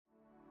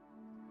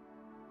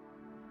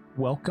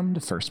Welcome to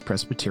First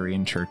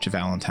Presbyterian Church of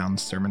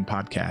Allentown's Sermon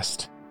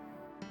Podcast.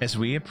 As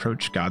we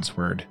approach God's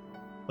Word,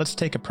 let's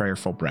take a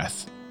prayerful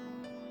breath.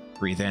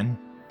 Breathe in,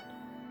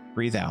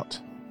 breathe out.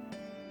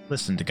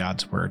 Listen to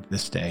God's Word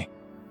this day.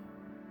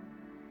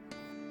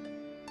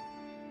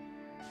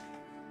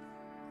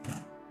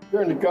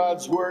 Turn to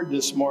God's Word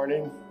this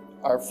morning.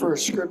 Our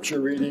first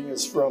scripture reading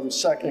is from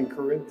 2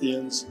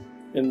 Corinthians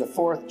in the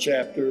 4th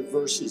chapter,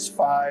 verses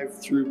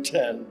 5 through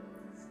 10.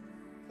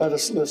 Let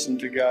us listen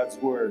to God's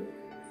Word.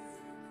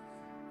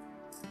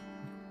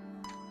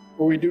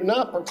 For we do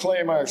not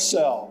proclaim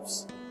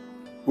ourselves.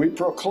 We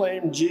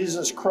proclaim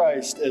Jesus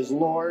Christ as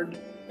Lord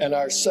and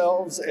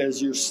ourselves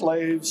as your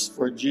slaves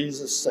for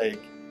Jesus' sake.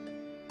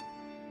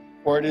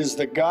 For it is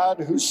the God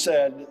who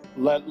said,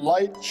 "Let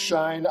light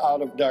shine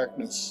out of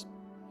darkness,"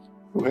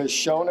 who has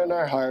shone in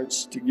our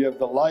hearts to give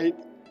the light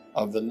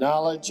of the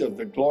knowledge of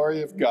the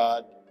glory of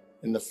God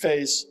in the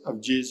face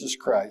of Jesus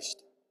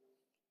Christ.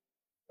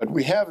 But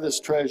we have this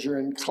treasure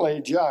in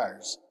clay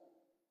jars,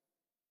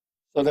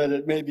 so that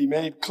it may be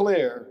made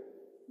clear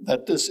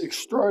that this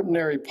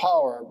extraordinary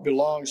power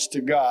belongs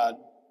to God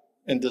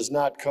and does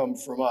not come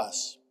from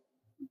us.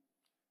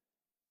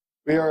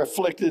 We are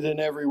afflicted in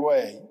every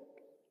way,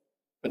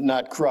 but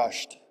not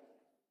crushed,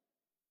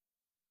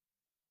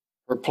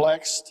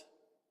 perplexed,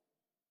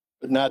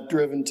 but not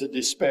driven to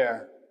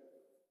despair,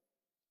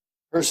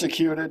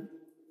 persecuted,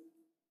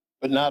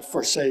 but not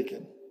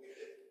forsaken,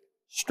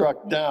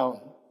 struck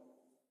down,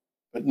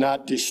 but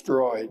not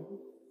destroyed,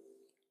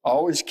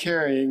 always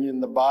carrying in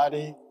the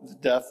body the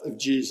death of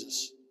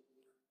Jesus,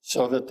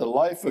 so that the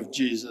life of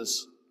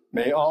Jesus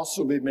may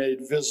also be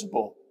made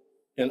visible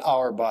in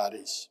our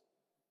bodies.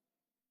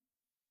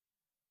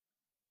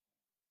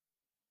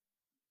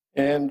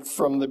 And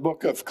from the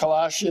book of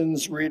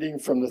Colossians, reading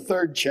from the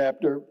 3rd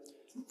chapter,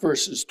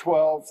 verses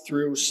 12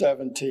 through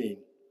 17.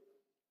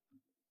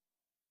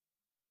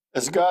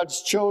 As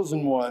God's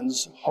chosen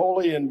ones,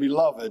 holy and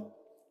beloved,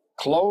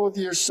 clothe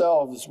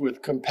yourselves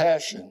with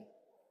compassion,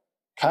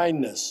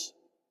 kindness,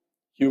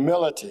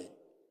 humility,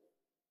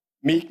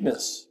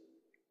 meekness,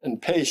 and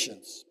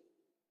patience.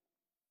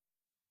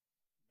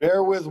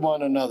 Bear with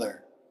one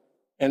another,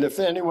 and if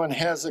anyone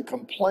has a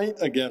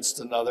complaint against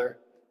another,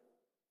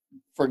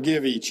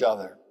 forgive each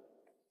other.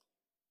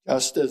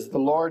 Just as the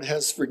Lord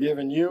has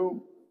forgiven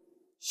you,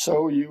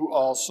 so you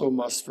also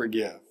must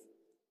forgive.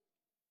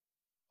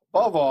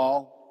 Above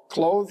all,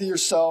 clothe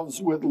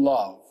yourselves with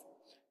love,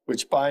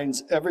 which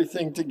binds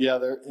everything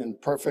together in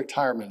perfect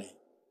harmony.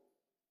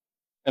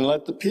 And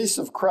let the peace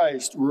of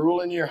Christ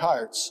rule in your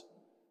hearts,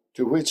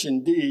 to which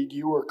indeed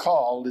you were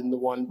called in the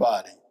one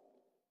body.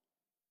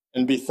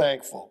 And be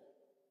thankful.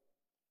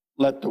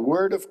 Let the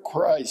word of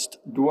Christ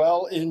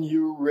dwell in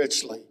you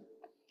richly.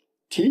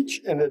 Teach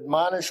and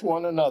admonish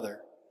one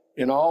another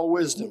in all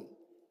wisdom,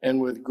 and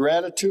with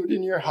gratitude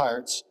in your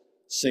hearts,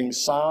 sing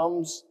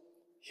psalms,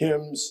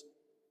 hymns,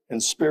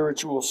 and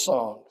spiritual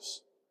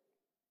songs.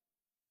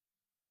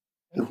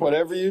 And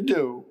whatever you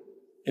do,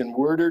 in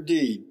word or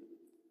deed,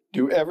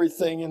 do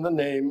everything in the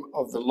name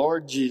of the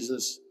Lord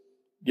Jesus,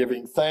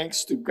 giving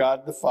thanks to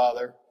God the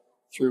Father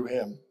through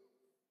him.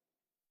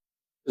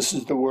 This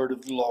is the word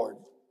of the Lord.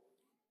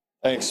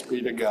 Thanks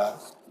be to God.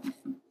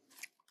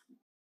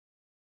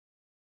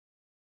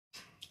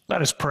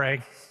 Let us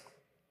pray.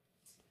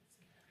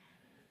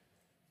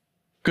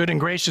 Good and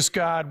gracious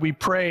God, we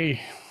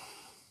pray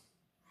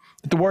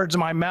that the words of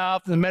my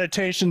mouth and the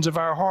meditations of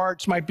our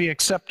hearts might be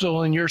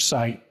acceptable in your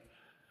sight,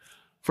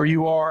 for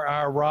you are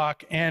our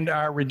rock and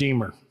our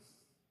Redeemer.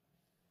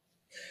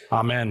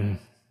 Amen.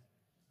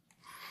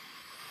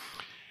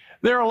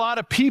 There are a lot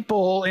of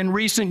people in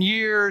recent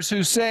years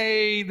who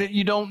say that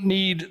you don't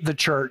need the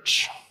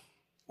church,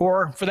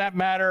 or for that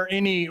matter,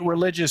 any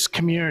religious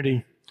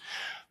community.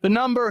 The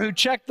number who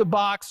check the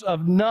box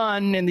of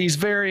none in these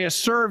various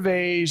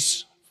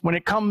surveys when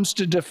it comes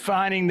to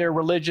defining their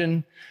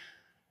religion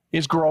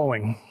is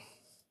growing.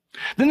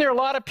 Then there are a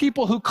lot of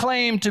people who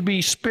claim to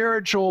be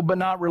spiritual but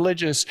not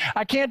religious.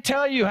 I can't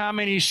tell you how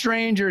many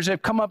strangers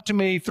have come up to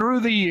me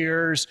through the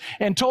years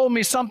and told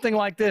me something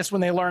like this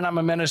when they learn I'm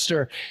a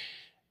minister.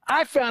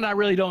 I found I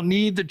really don't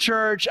need the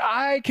church.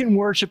 I can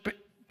worship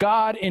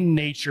God in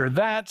nature.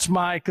 That's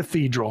my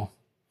cathedral.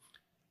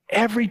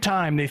 Every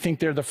time they think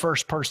they're the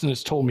first person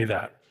that's told me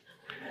that.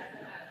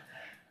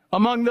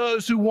 Among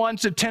those who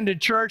once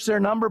attended church, there are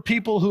a number of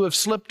people who have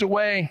slipped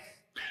away.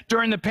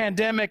 During the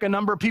pandemic, a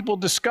number of people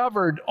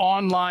discovered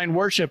online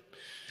worship.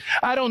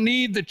 I don't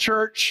need the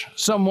church,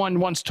 someone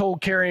once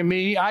told Carrie and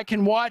me. I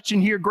can watch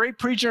and hear great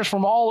preachers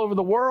from all over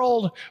the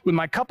world with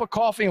my cup of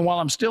coffee and while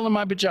I'm still in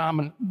my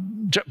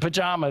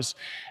pajamas,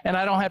 and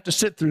I don't have to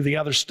sit through the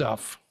other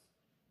stuff.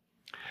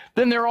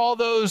 Then there are all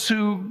those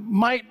who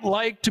might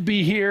like to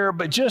be here,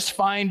 but just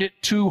find it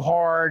too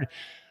hard,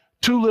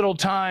 too little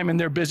time in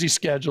their busy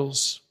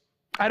schedules.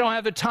 I don't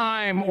have the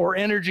time or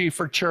energy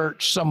for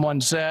church,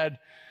 someone said.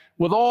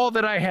 With all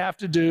that I have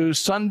to do,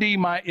 Sunday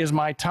is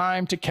my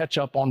time to catch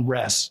up on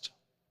rest.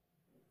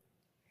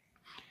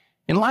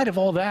 In light of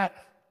all that,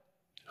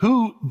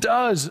 who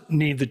does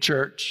need the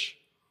church?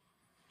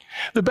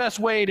 The best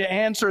way to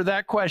answer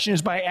that question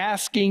is by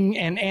asking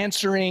and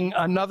answering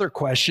another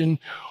question.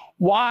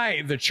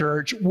 Why the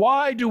church?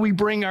 Why do we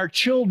bring our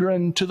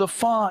children to the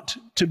font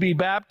to be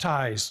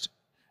baptized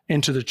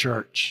into the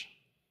church?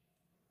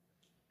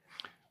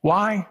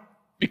 Why?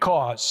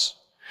 Because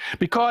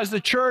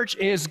the church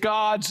is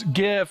God's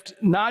gift,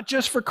 not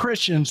just for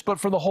Christians, but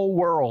for the whole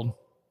world.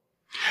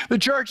 The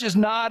church is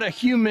not a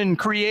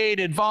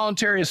human-created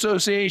voluntary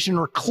association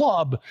or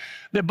club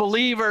that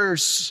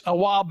believers a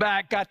while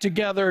back got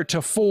together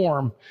to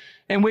form,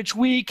 in which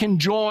we can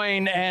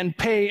join and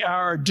pay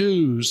our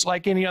dues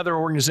like any other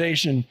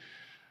organization.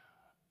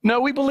 No,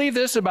 we believe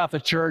this about the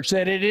church,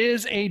 that it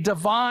is a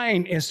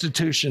divine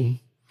institution,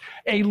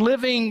 a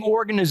living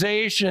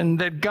organization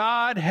that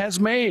God has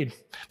made.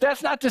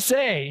 That's not to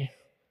say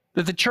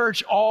that the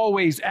church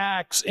always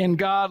acts in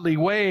godly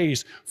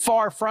ways.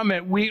 Far from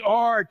it. We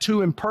are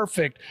too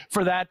imperfect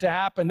for that to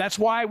happen. That's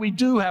why we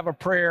do have a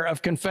prayer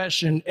of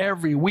confession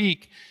every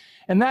week.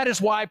 And that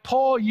is why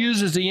Paul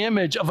uses the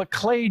image of a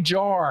clay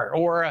jar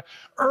or an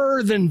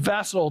earthen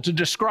vessel to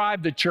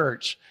describe the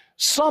church.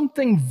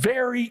 Something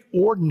very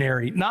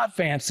ordinary, not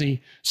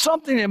fancy,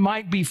 something that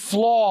might be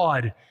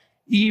flawed,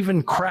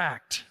 even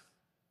cracked.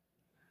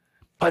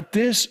 But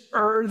this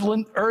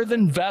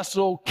earthen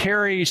vessel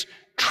carries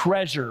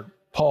treasure,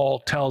 Paul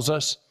tells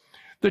us.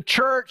 The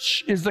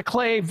church is the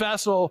clay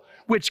vessel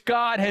which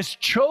God has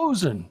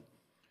chosen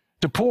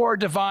to pour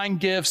divine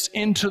gifts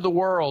into the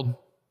world.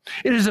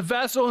 It is a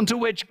vessel into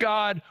which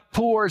God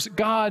pours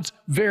God's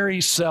very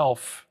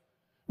self.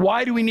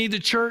 Why do we need the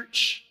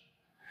church?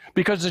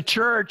 Because the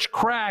church,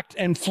 cracked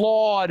and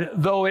flawed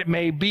though it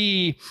may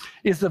be,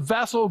 is the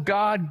vessel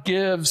God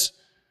gives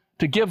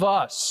to give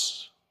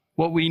us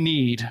what we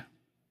need.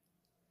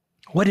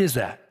 What is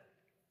that?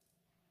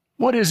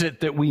 What is it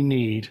that we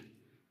need?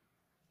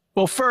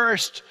 Well,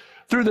 first,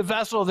 through the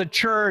vessel of the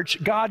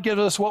church, God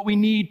gives us what we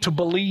need to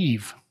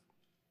believe.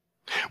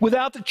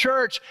 Without the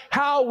church,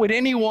 how would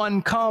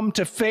anyone come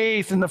to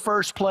faith in the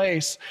first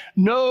place?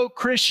 No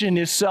Christian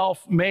is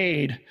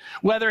self-made.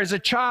 Whether as a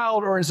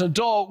child or as an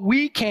adult,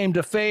 we came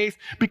to faith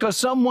because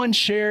someone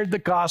shared the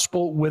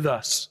gospel with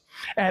us.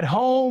 At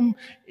home,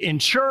 in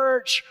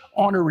church,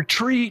 on a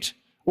retreat,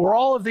 or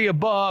all of the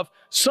above,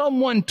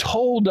 someone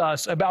told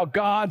us about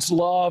God's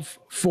love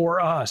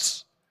for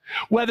us.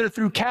 Whether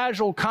through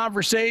casual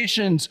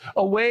conversations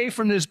away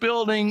from this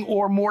building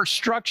or more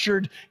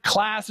structured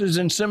classes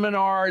and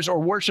seminars or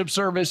worship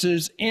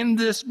services in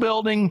this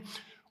building,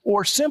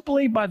 or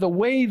simply by the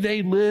way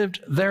they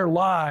lived their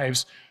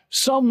lives,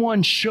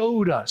 someone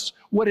showed us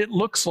what it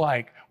looks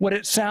like, what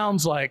it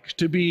sounds like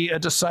to be a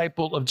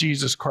disciple of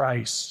Jesus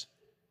Christ.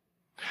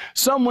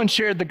 Someone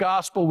shared the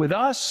gospel with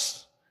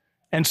us,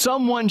 and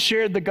someone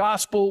shared the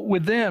gospel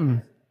with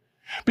them.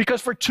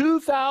 Because for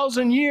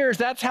 2,000 years,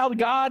 that's how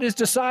God has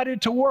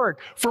decided to work,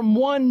 from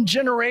one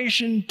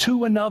generation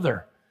to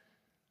another.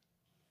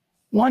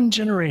 One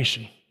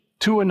generation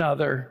to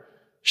another,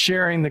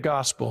 sharing the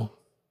gospel.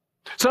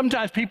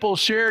 Sometimes people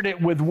shared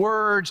it with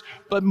words,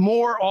 but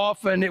more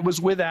often it was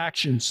with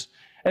actions.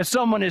 As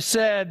someone has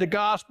said, the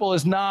gospel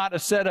is not a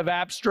set of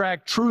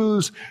abstract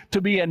truths to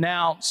be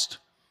announced,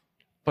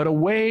 but a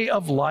way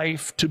of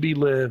life to be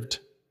lived.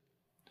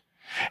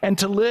 And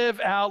to live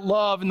out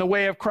love in the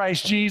way of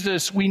Christ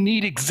Jesus, we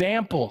need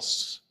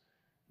examples.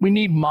 We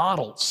need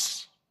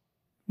models.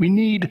 We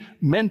need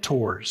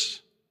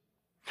mentors.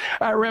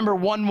 I remember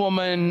one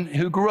woman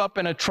who grew up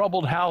in a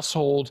troubled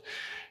household.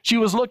 She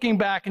was looking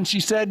back and she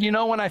said, you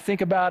know, when I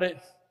think about it,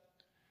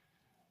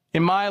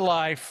 in my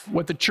life,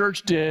 what the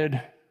church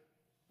did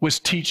was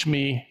teach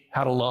me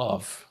how to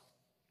love.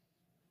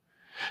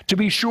 To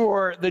be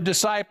sure, the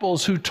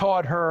disciples who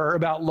taught her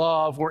about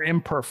love were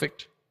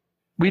imperfect.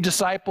 We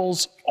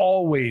disciples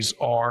always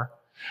are.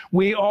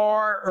 We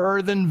are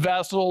earthen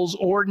vessels,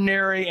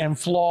 ordinary and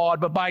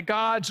flawed, but by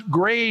God's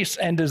grace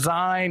and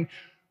design,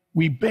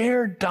 we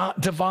bear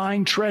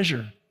divine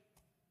treasure.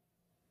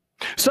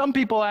 Some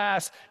people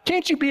ask,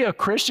 can't you be a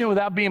Christian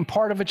without being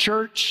part of a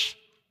church?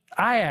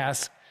 I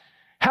ask,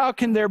 how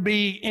can there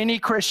be any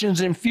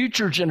Christians in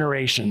future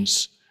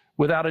generations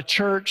without a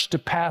church to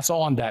pass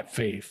on that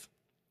faith?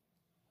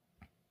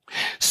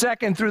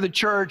 Second, through the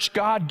church,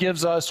 God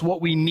gives us what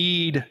we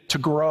need to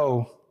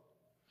grow.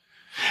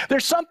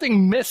 There's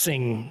something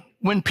missing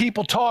when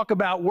people talk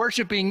about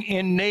worshiping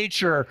in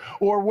nature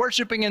or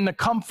worshiping in the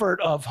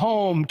comfort of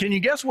home. Can you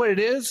guess what it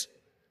is?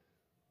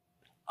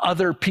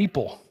 Other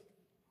people.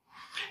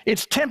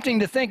 It's tempting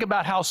to think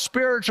about how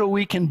spiritual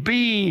we can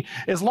be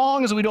as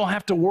long as we don't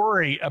have to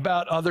worry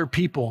about other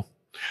people.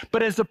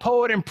 But as the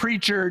poet and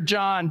preacher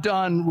John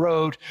Donne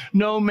wrote,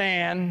 no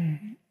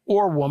man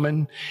or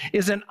woman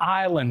is an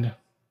island.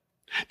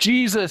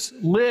 Jesus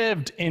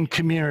lived in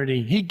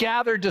community. He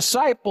gathered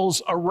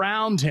disciples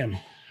around him.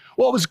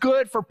 What was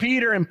good for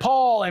Peter and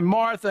Paul and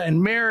Martha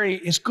and Mary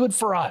is good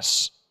for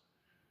us.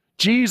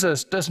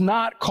 Jesus does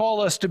not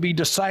call us to be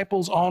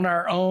disciples on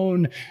our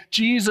own.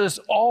 Jesus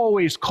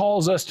always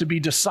calls us to be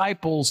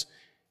disciples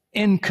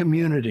in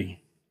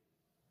community.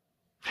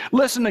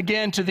 Listen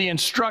again to the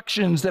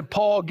instructions that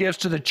Paul gives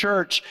to the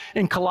church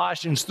in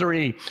Colossians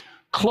 3.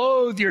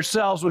 Clothe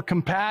yourselves with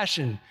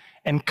compassion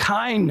and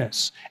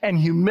kindness and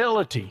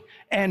humility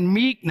and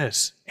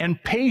meekness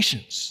and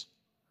patience.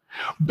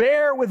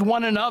 Bear with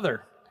one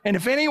another, and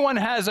if anyone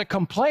has a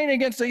complaint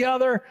against the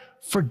other,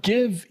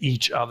 forgive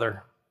each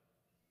other.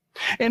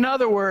 In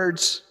other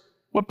words,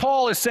 what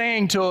Paul is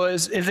saying to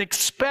us is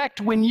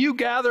expect when you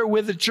gather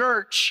with the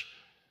church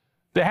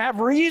to have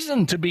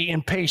reason to be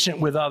impatient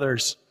with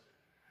others.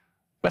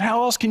 But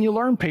how else can you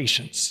learn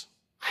patience?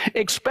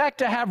 Expect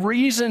to have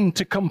reason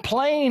to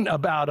complain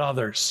about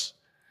others.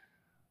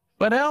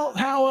 But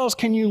how else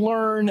can you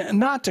learn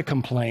not to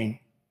complain,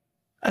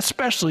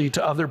 especially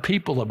to other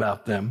people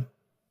about them?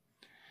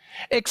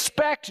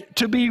 Expect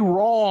to be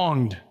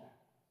wronged.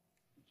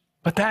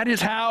 But that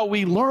is how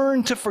we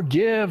learn to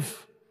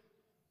forgive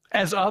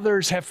as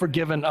others have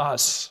forgiven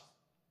us.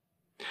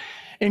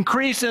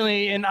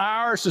 Increasingly in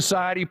our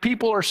society,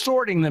 people are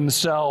sorting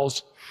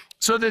themselves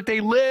so that they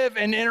live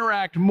and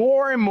interact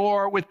more and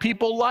more with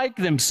people like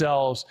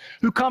themselves,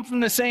 who come from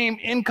the same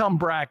income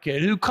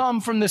bracket, who come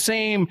from the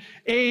same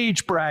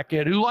age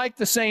bracket, who like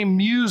the same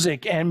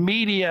music and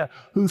media,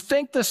 who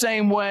think the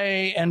same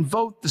way and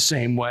vote the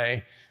same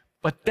way.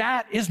 But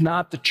that is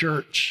not the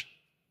church.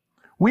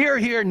 We are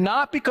here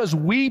not because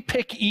we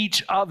pick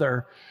each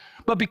other,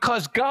 but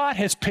because God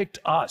has picked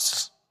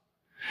us.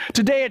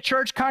 Today, a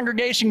church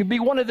congregation can be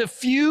one of the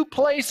few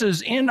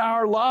places in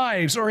our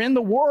lives or in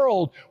the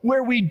world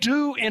where we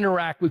do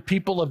interact with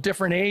people of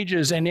different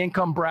ages and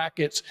income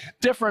brackets,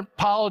 different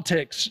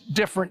politics,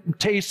 different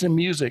tastes in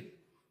music.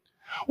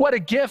 What a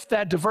gift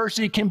that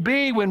diversity can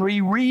be when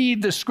we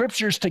read the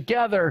scriptures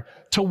together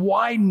to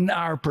widen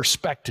our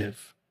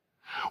perspective.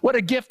 What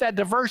a gift that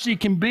diversity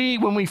can be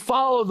when we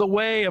follow the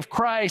way of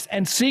Christ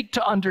and seek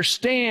to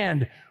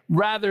understand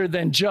rather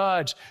than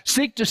judge.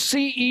 Seek to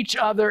see each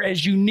other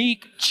as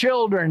unique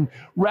children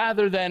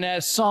rather than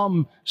as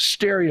some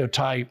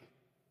stereotype.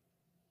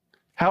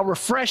 How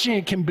refreshing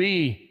it can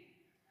be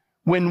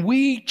when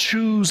we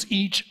choose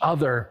each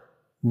other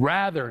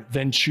rather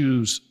than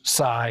choose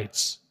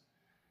sides,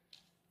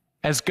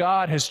 as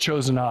God has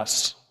chosen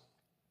us.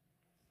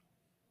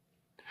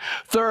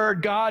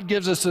 Third, God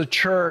gives us a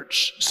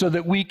church so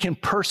that we can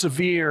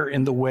persevere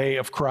in the way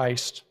of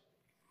Christ.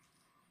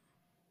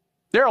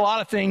 There are a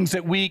lot of things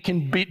that we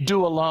can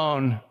do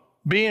alone.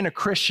 Being a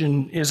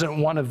Christian isn't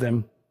one of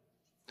them.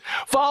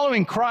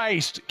 Following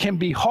Christ can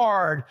be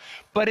hard,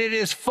 but it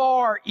is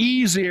far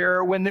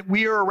easier when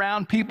we are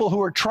around people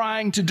who are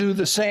trying to do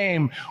the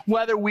same,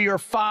 whether we are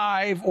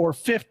 5 or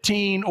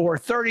 15 or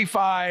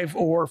 35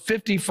 or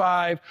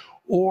 55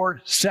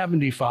 or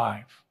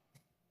 75.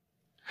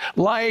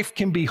 Life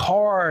can be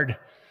hard,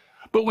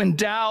 but when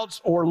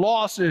doubts or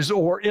losses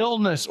or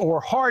illness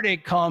or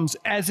heartache comes,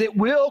 as it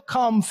will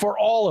come for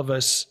all of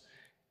us,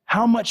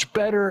 how much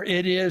better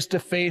it is to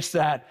face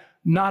that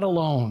not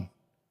alone,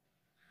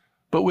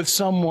 but with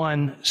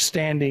someone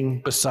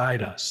standing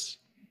beside us.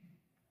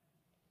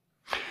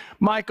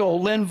 Michael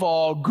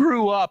Linvall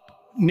grew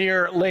up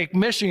near Lake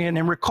Michigan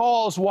and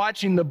recalls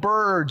watching the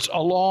birds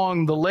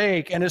along the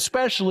lake, and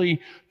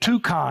especially two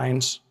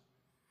kinds,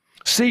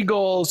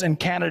 seagulls and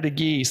Canada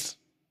geese.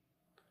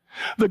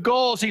 The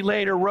gulls, he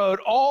later wrote,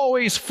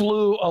 always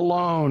flew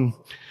alone.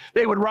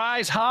 They would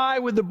rise high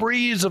with the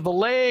breeze of the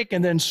lake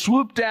and then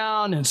swoop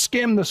down and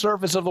skim the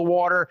surface of the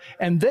water,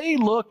 and they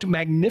looked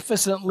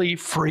magnificently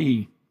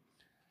free.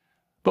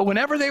 But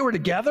whenever they were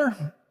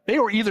together, they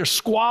were either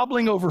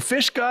squabbling over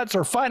fish guts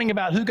or fighting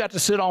about who got to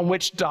sit on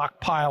which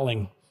dock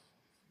piling.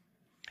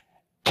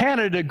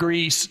 Canada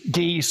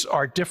geese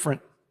are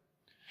different.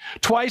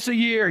 Twice a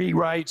year, he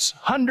writes,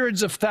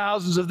 hundreds of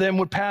thousands of them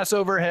would pass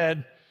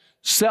overhead.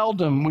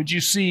 Seldom would you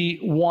see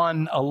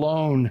one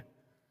alone.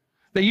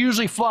 They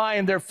usually fly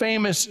in their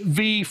famous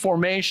V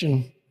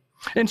formation.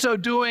 In so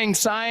doing,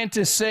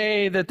 scientists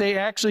say that they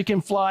actually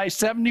can fly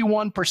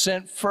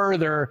 71%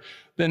 further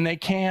than they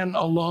can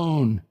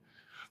alone.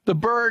 The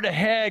bird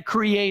ahead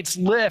creates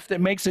lift that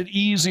makes it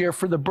easier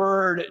for the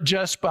bird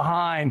just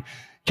behind.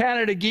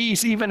 Canada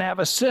geese even have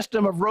a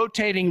system of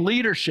rotating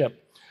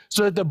leadership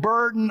so that the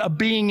burden of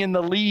being in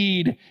the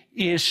lead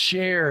is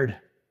shared.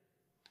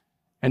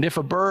 And if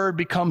a bird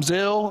becomes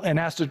ill and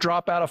has to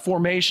drop out of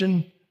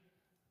formation,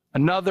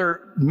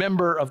 another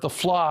member of the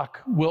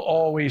flock will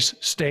always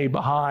stay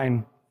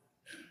behind.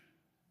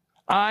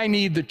 I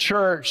need the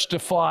church to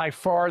fly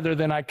farther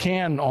than I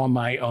can on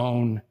my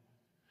own.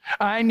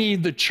 I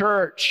need the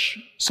church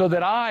so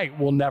that I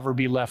will never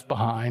be left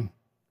behind.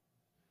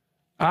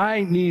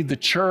 I need the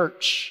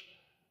church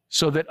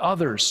so that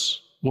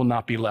others will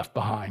not be left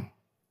behind.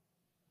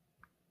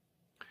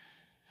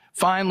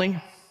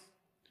 Finally,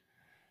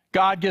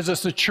 God gives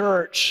us a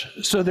church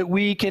so that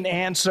we can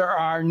answer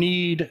our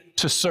need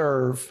to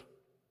serve.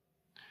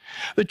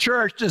 The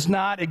church does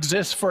not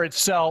exist for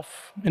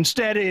itself.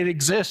 Instead, it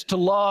exists to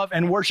love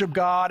and worship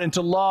God and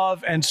to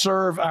love and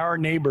serve our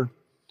neighbor.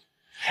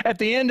 At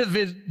the end of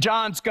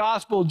John's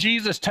gospel,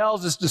 Jesus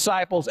tells his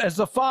disciples, "As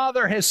the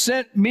Father has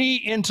sent me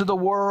into the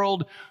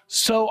world,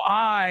 so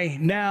I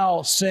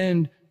now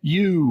send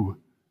you."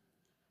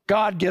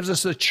 God gives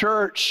us a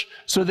church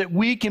so that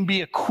we can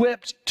be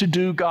equipped to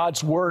do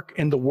God's work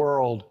in the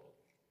world.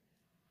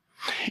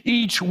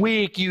 Each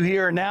week you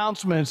hear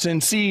announcements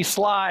and see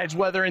slides,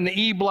 whether in the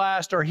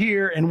e-blast or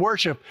here in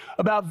worship,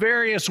 about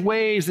various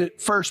ways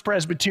that First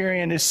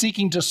Presbyterian is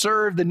seeking to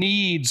serve the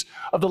needs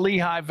of the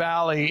Lehigh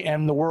Valley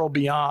and the world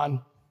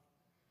beyond.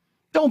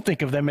 Don't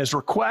think of them as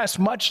requests,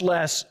 much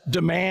less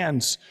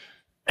demands.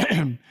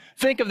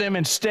 Think of them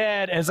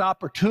instead as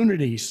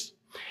opportunities.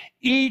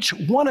 Each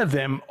one of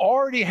them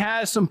already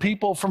has some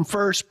people from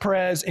First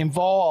Pres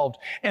involved,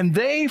 and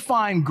they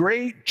find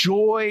great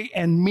joy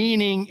and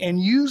meaning in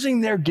using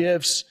their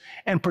gifts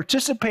and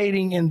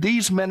participating in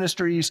these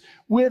ministries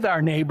with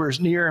our neighbors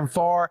near and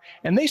far,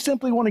 and they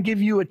simply want to give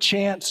you a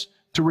chance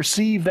to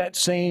receive that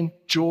same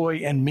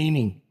joy and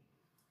meaning.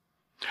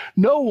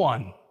 No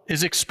one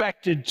is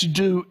expected to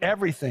do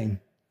everything,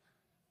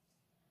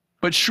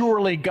 but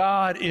surely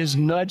God is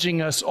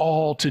nudging us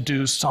all to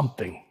do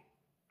something.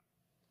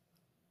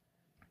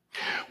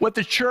 What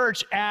the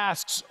church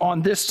asks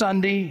on this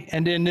Sunday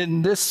and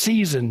in this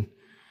season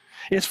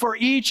is for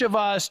each of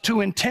us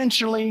to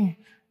intentionally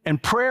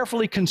and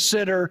prayerfully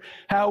consider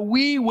how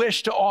we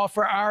wish to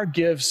offer our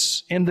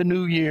gifts in the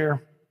new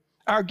year.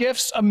 Our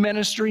gifts of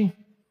ministry,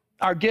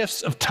 our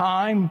gifts of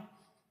time,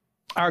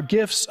 our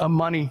gifts of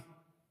money.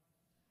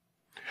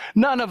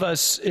 None of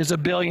us is a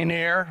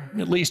billionaire,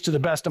 at least to the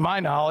best of my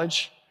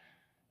knowledge,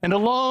 and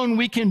alone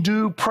we can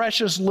do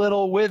precious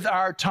little with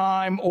our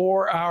time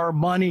or our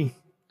money.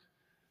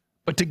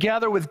 But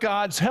together with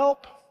God's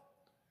help,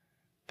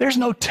 there's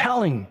no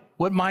telling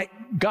what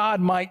God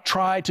might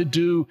try to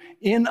do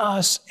in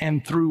us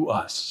and through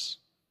us.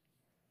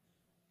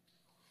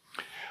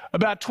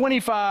 About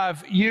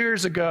 25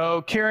 years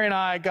ago, Carrie and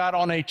I got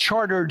on a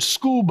chartered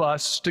school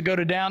bus to go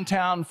to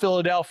downtown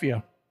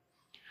Philadelphia.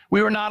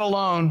 We were not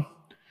alone.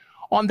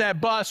 On that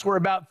bus were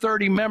about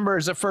 30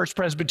 members of First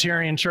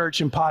Presbyterian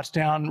Church in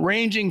Pottstown,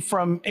 ranging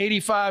from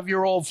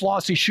 85-year-old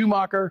Flossie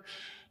Schumacher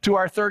to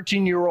our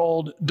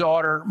 13-year-old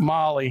daughter,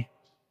 Molly.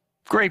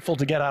 Grateful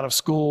to get out of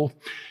school.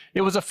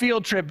 It was a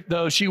field trip,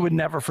 though, she would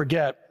never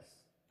forget.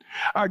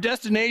 Our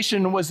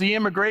destination was the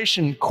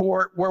immigration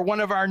court where one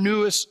of our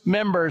newest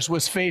members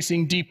was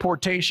facing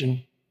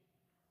deportation.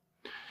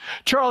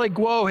 Charlie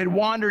Guo had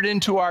wandered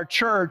into our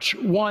church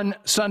one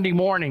Sunday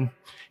morning.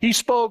 He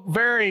spoke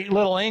very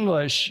little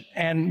English,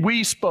 and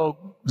we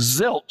spoke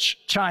zilch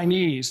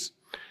Chinese.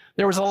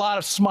 There was a lot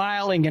of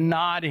smiling and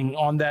nodding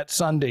on that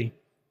Sunday.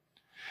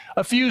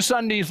 A few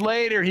Sundays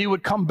later, he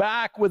would come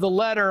back with a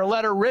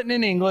letter written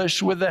in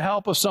English with the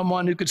help of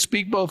someone who could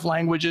speak both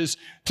languages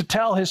to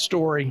tell his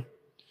story.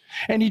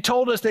 And he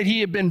told us that he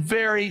had been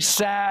very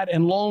sad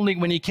and lonely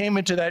when he came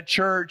into that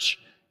church,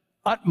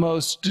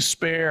 utmost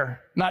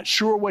despair, not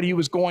sure what he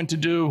was going to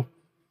do.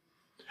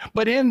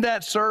 But in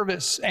that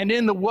service and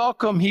in the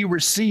welcome he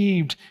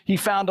received, he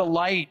found a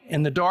light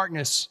in the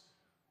darkness,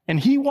 and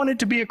he wanted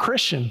to be a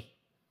Christian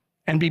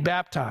and be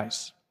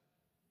baptized.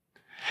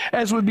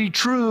 As would be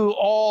true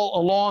all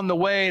along the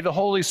way, the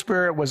Holy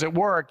Spirit was at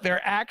work.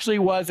 There actually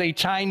was a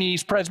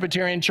Chinese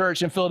Presbyterian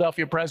church in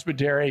Philadelphia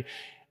Presbytery,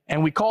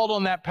 and we called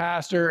on that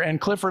pastor,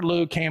 and Clifford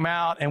Liu came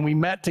out, and we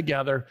met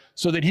together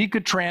so that he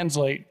could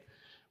translate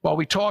while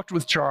we talked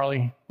with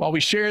Charlie, while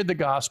we shared the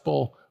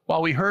gospel,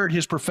 while we heard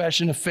his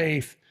profession of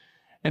faith.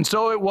 And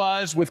so it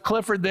was, with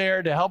Clifford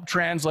there to help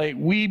translate,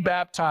 we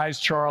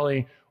baptized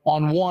Charlie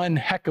on one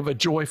heck of a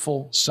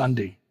joyful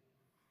Sunday.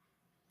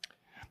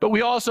 But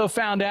we also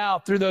found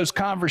out through those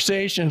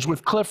conversations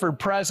with Clifford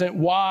present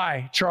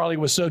why Charlie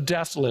was so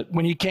desolate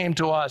when he came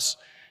to us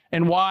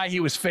and why he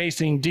was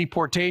facing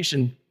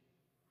deportation.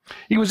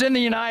 He was in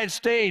the United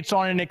States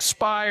on an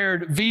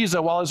expired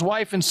visa while his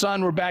wife and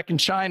son were back in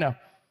China.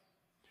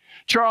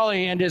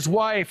 Charlie and his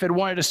wife had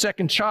wanted a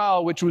second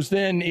child, which was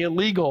then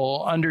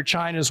illegal under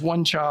China's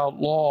one-child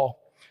law.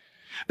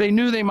 They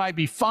knew they might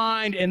be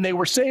fined, and they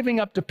were saving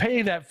up to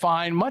pay that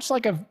fine, much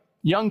like a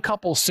young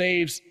couple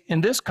saves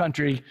in this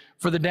country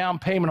for the down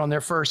payment on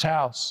their first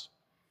house.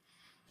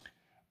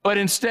 But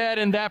instead,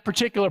 in that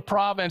particular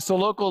province, the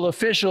local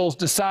officials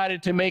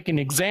decided to make an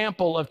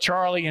example of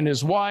Charlie and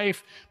his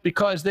wife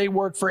because they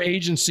worked for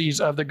agencies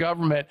of the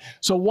government.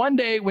 So one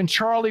day when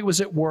Charlie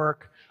was at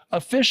work,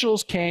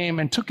 officials came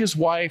and took his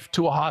wife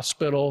to a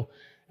hospital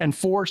and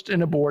forced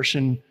an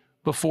abortion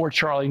before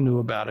Charlie knew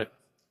about it.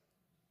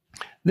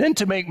 Then,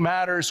 to make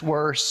matters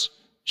worse,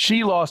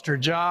 she lost her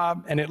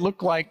job, and it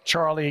looked like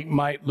Charlie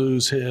might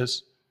lose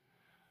his.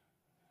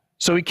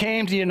 So he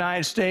came to the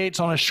United States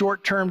on a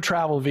short-term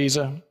travel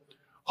visa,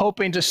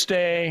 hoping to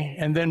stay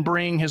and then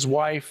bring his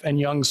wife and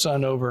young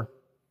son over.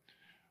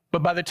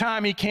 But by the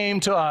time he came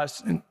to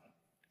us, and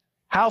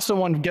how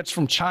someone gets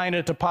from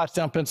China to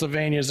Pottstown,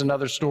 Pennsylvania is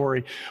another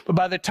story. But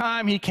by the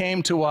time he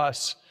came to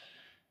us,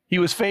 he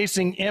was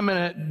facing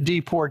imminent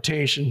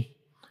deportation,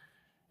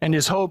 and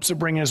his hopes of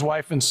bringing his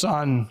wife and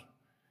son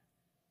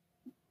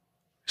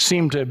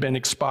seemed to have been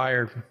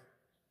expired.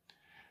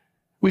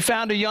 We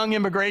found a young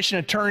immigration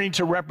attorney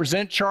to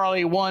represent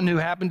Charlie, one who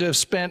happened to have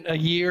spent a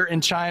year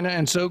in China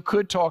and so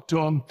could talk to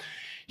him.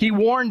 He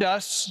warned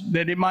us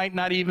that it might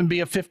not even be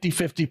a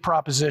 50-50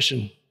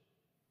 proposition.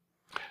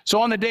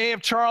 So on the day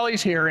of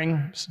Charlie's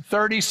hearing,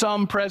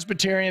 30-some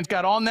Presbyterians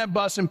got on that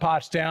bus in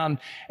Pottstown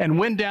and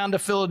went down to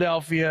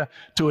Philadelphia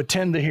to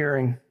attend the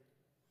hearing.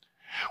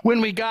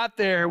 When we got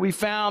there, we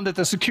found that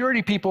the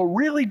security people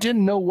really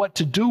didn't know what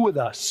to do with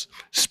us.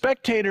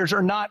 Spectators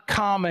are not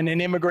common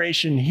in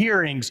immigration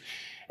hearings.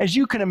 As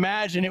you can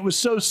imagine, it was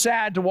so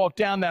sad to walk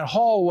down that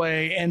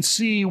hallway and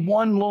see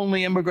one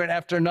lonely immigrant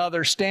after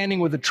another standing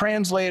with a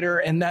translator,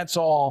 and that's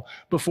all,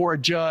 before a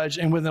judge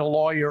and with a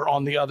lawyer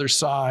on the other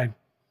side.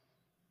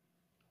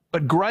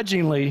 But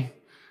grudgingly,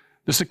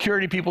 the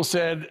security people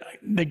said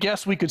they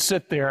guessed we could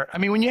sit there. I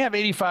mean, when you have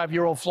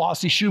 85-year-old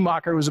Flossie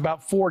Schumacher who's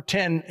about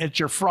 4'10" at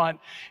your front,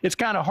 it's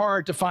kind of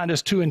hard to find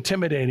us too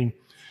intimidating.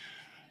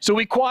 So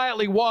we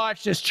quietly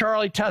watched as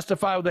Charlie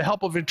testified with the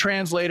help of a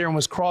translator and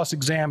was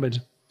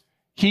cross-examined.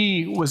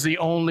 He was the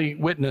only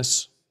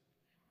witness.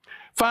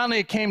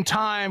 Finally, it came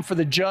time for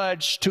the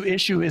judge to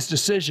issue his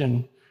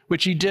decision,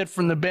 which he did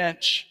from the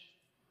bench.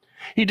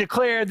 He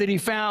declared that he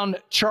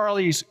found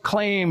Charlie's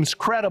claims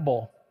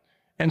credible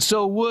and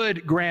so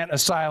would grant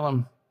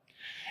asylum.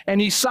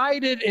 And he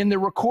cited in the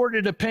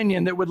recorded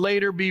opinion that would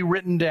later be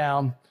written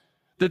down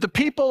that the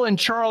people in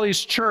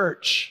Charlie's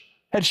church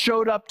had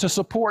showed up to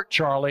support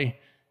Charlie,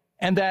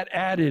 and that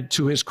added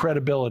to his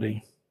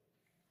credibility.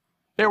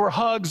 There were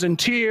hugs and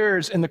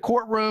tears in the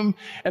courtroom,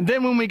 and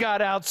then when we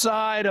got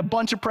outside, a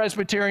bunch of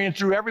Presbyterians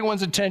drew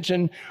everyone's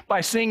attention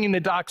by singing the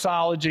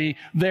doxology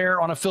there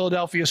on a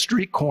Philadelphia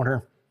street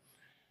corner.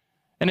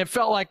 And it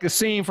felt like a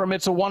scene from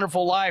It's a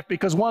Wonderful Life,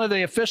 because one of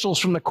the officials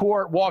from the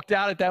court walked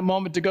out at that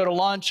moment to go to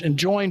lunch and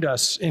joined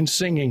us in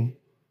singing.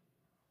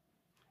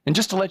 And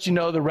just to let you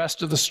know the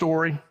rest of the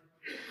story,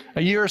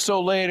 a year or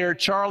so later,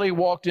 Charlie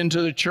walked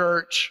into the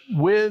church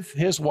with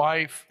his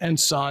wife and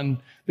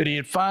son that he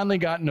had finally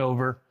gotten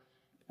over.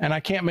 And I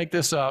can't make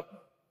this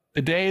up.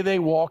 The day they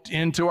walked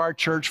into our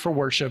church for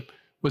worship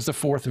was the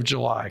 4th of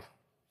July.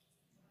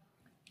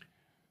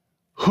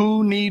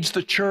 Who needs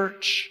the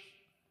church?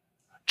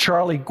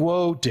 Charlie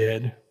Guo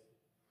did.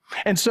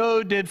 And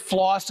so did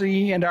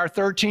Flossie and our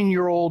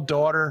 13-year-old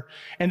daughter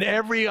and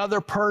every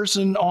other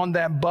person on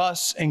that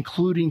bus,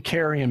 including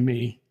Carrie and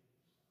me.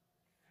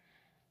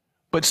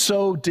 But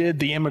so did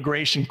the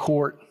immigration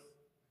court.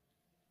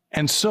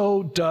 And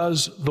so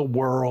does the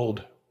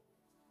world.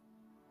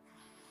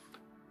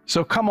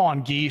 So come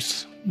on,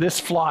 geese. This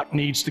flock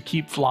needs to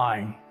keep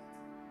flying.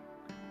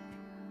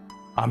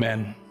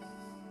 Amen.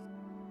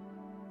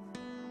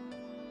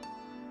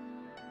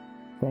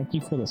 Thank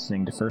you for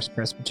listening to First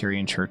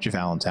Presbyterian Church of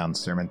Allentown's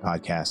Sermon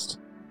Podcast.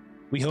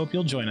 We hope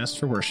you'll join us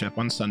for worship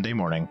on Sunday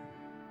morning.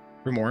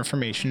 For more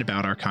information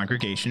about our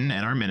congregation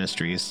and our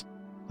ministries,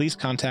 please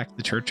contact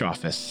the church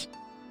office.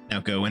 Now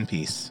go in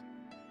peace.